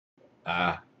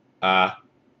I, I,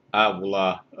 I will,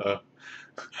 I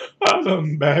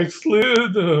done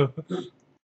backslid.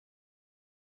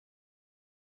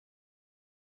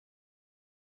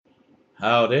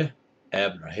 Howdy,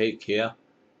 Abner Hake here.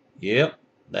 Yep,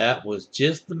 that was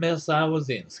just the mess I was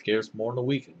in scarce more than a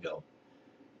week ago.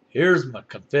 Here's my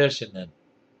confession, and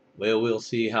well, we'll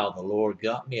see how the Lord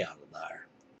got me out of there.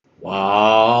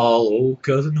 While old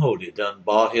cousin Hody done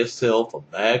bought hisself a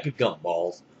bag of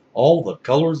gumballs, all the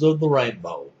colors of the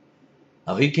rainbow.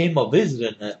 Now he came a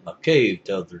visitin' at my cave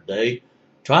t'other day,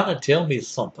 trying to tell me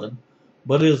something,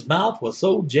 but his mouth was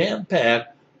so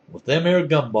jam-packed with them 'ere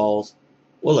gumballs,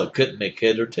 well, I couldn't make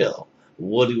head or tail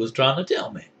what he was trying to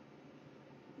tell me.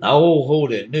 Now old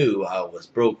Hody knew I was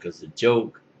broke as a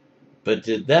joke, but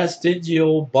did that stingy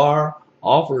old bar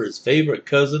offer his favorite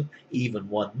cousin even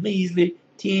one measly,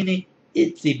 teeny,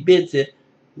 itsy bitsy,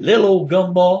 little old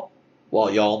gumball?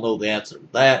 Well, y'all know the answer to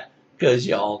that, 'cause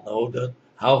y'all know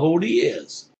how old he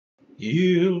is.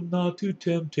 Yield not to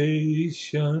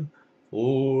temptation,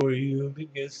 for yielding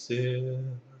is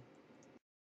sin.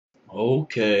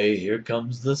 Okay, here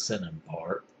comes the sinning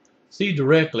part. See,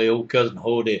 directly old cousin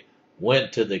Hody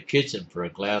went to the kitchen for a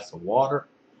glass of water.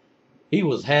 He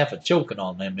was half a choking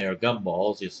on them there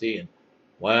gumballs, you see, and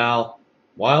while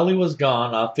he was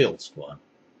gone, I filched one.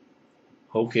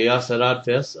 Okay, I said I'd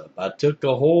fess up. I took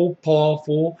a whole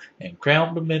pawful and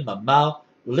crammed 'em in my mouth,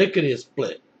 lickety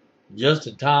split. Just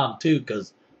in time, too,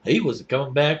 'cause he was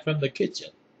coming back from the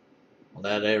kitchen. Well,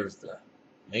 that there's the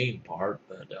main part,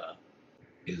 but,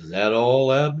 is that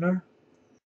all, Abner?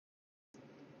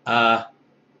 I,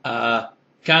 I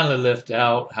kindly left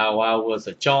out how I was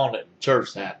a chawing it in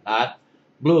church that night.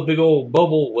 Blew a big old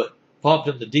bubble what popped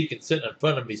in the deacon sitting in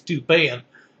front of me stewpan.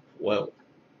 Well,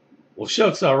 well,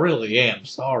 shucks, I really am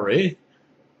sorry.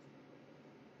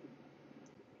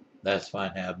 That's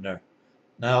fine, Abner.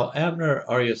 Now, Abner,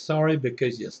 are you sorry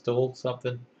because you stole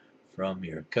something from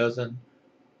your cousin,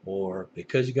 or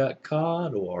because you got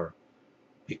caught, or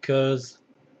because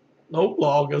no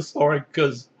longer sorry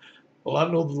because, well,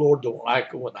 I know the Lord don't like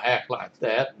it when I act like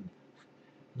that,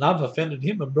 and I've offended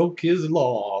him and broke his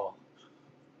law.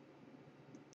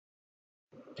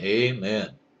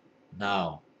 Amen.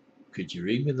 Now, could you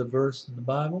read me the verse in the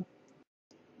Bible?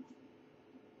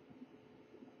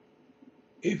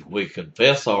 If we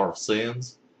confess our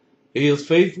sins, he is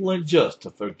faithful and just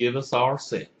to forgive us our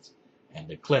sins and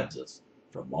to cleanse us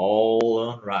from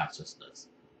all unrighteousness.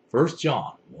 1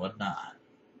 John 1:9.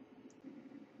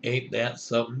 Ain't that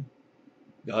something?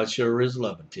 God sure is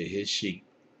loving to his sheep.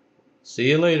 See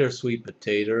you later, sweet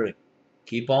potato, and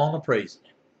keep on a praising him.